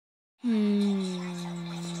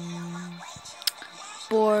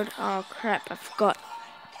Bored. Oh crap, I forgot.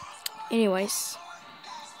 Anyways,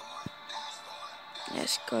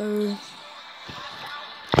 let's go.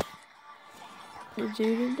 Do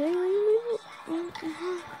the daily.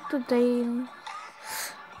 The daily.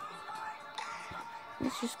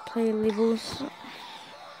 Let's just play levels.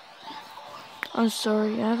 I'm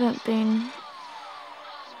sorry, I haven't been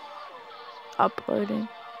uploading.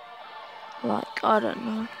 Like, I don't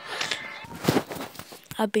know.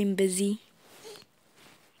 I've been busy.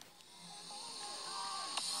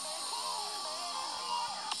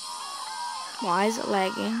 Why is it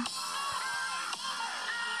lagging?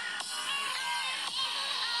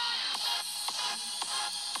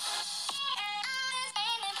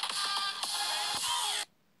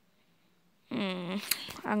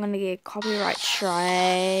 I'm gonna get a copyright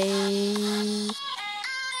strike.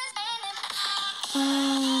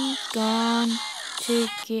 I'm going to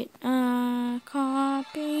get a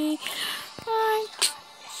copyright strike.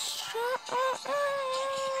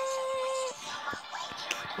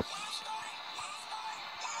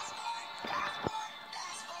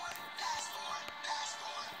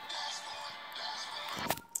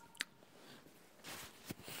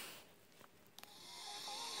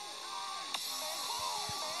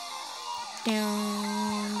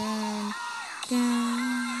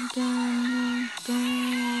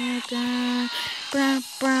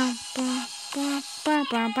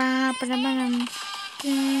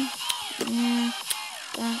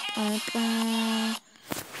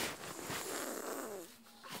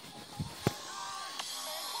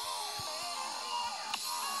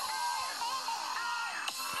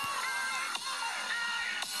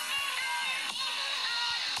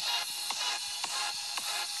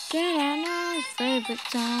 Get on my favorite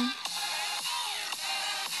song.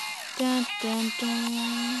 Dun dun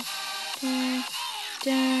dun dun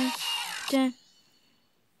dun dun.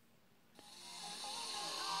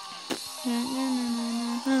 Na na na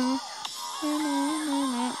na na na na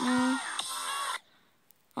na na.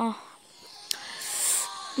 Oh.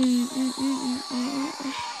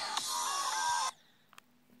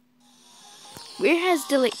 Where has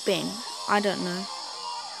Dleck been? I don't know.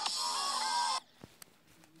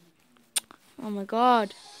 Oh my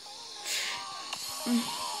god.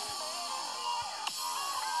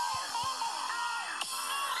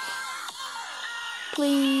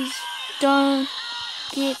 Please don't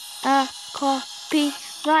get a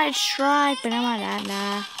copyright strike. But I'm not.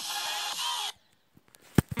 Nah.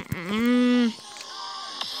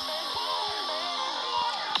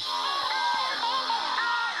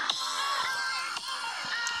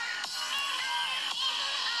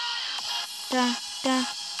 Da da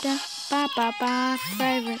da ba ba ba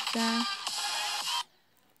favorite song.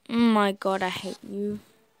 Oh my god, I hate you.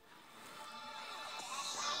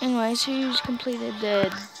 Anyways, who's completed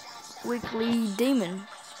the weekly demon?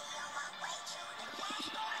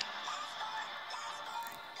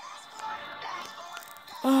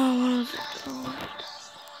 Oh, what is it called?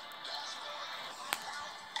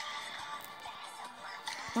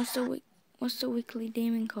 What's the weekly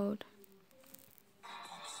demon called?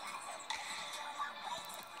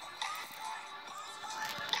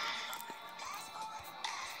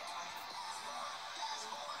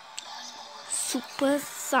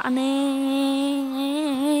 Supersonic.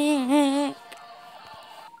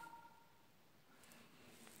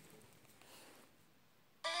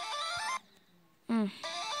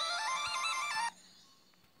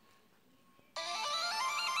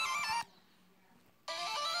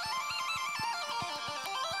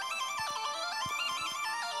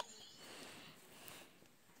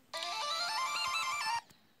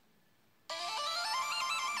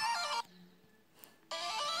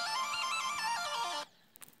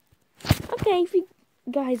 Okay, if you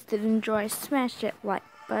guys did enjoy, smash that like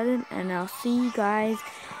button, and I'll see you guys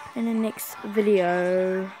in the next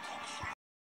video.